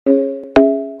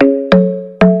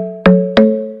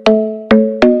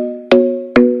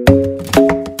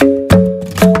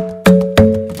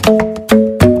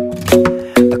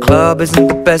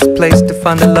best place to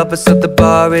find a lover, so the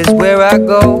bar is where I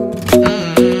go.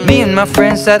 Me and my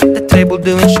friends sat at the table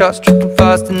doing shots, tripping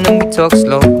fast, and then we talk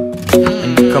slow.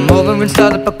 And you come over and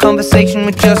start up a conversation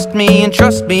with just me, and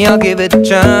trust me, I'll give it a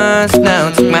chance. Now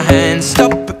take my hand,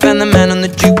 stop it, and the man on the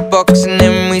jukebox, and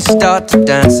then we start to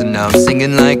dance. And now I'm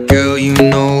singing like, girl, you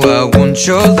know I want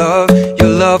your love.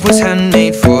 Your love was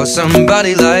handmade for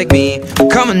somebody like me.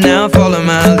 Come on now, follow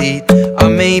my lead. I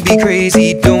may be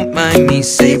crazy, don't mind me.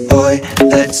 Say, boy,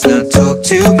 let's not talk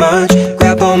too much.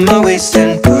 Grab on my waist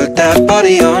and put that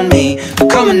body on me.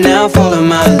 Come on now, follow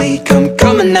my lead.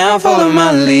 Come on now, follow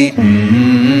my lead.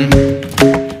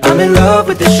 I'm in love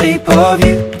with the shape of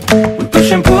you. We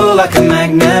push and pull like a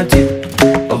magnet do.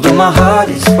 Although my heart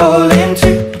is falling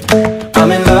too,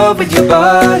 I'm in love with your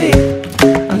body.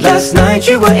 And last night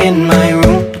you were in my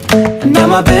room, and now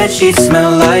my bedsheets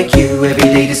smell like you. Every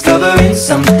day discovering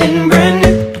something brand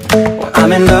new. Well,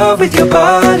 I'm in love with your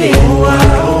body.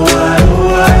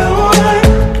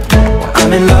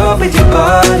 I'm in love with your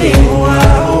body.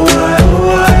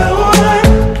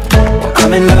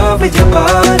 I'm in love with your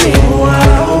body.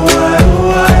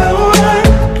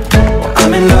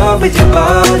 I'm in love with your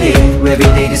body. Every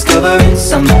day discovering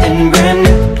something brand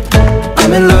new.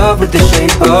 I'm in love with the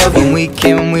shape of you. When we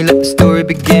came, we let the story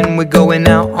begin. We're going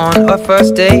out on our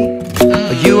first date.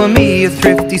 You and me are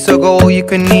thrifty, so go all you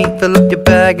can eat. Fill up your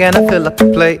bag and I fill up the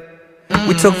plate.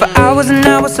 We talk for hours and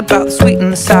hours about the sweet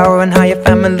and the sour, and how your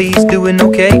family's doing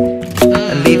okay.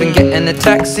 And leaving, getting a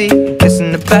taxi,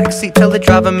 kissing the backseat, tell the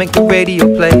driver make the radio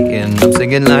play. And I'm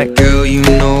singing like, girl, you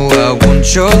know I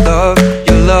want your love.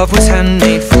 Your love was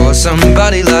handmade for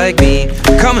somebody like me.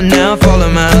 Come on now, follow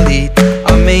my lead.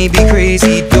 I may be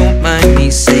crazy, don't mind me.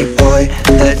 Say, boy,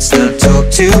 let's not talk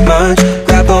too much.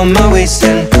 Grab on my waist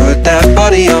and put that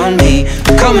body on me.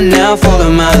 Come on now,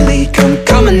 follow my lead.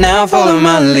 Come on now, follow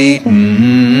my lead.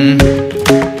 I'm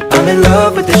in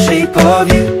love with the shape of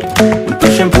you. We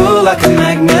push and pull like a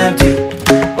magnet do.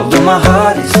 Although my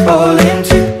heart is falling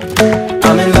too,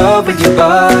 I'm in love with your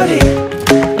body.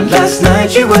 And last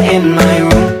night you were in my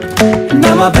room, and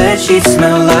now my bedsheets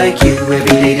smell like you.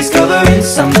 Every day discovering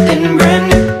something brand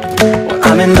new. Well,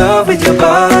 I'm in love with your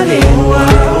body.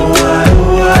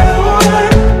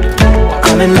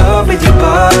 I'm in love with your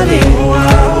body.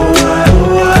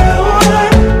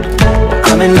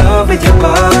 I'm in love with your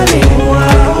body.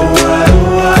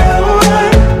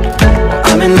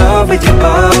 I'm in love with your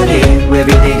body.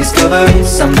 Every day discovering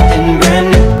something brand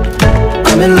new.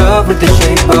 I'm in love with the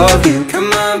shape of you.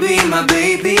 Come on, be my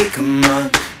baby, come on.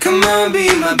 Come on, be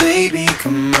my baby,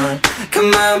 come on.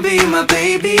 Come on, be my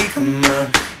baby, come on.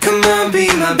 Come on, be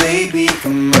my baby,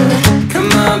 come on.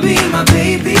 Come on, be my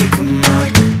baby, come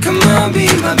on. Come on, be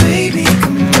my baby,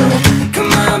 come on.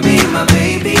 Come on, be my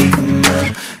baby, come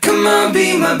on. Come on,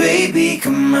 be my baby,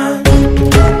 come on.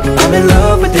 I'm in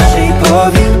love with the shape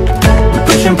of you. We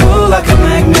push and pull like a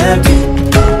magnet do.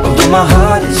 Although my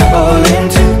heart is falling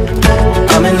too,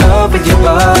 I'm in love with your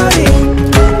body.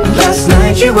 Last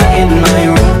night you were in my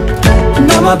room, and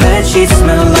now my bedsheets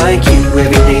smell like you.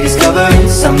 Every day discovering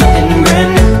something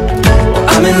brand new.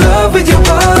 I'm in love with your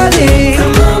body.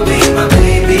 Come on, be my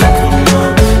baby, come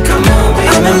on. Come on, be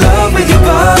I'm in love with your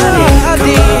body. Come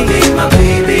on, be my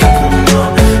baby, come on.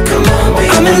 Come on, be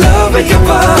I'm in love with your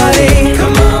body.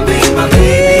 Come on, be my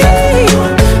baby, come on.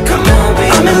 Come on, be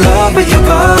I'm in love with your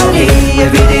body.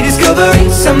 Every day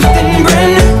discovering something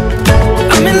brand new.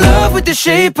 I'm in love with the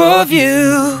shape of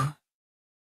you.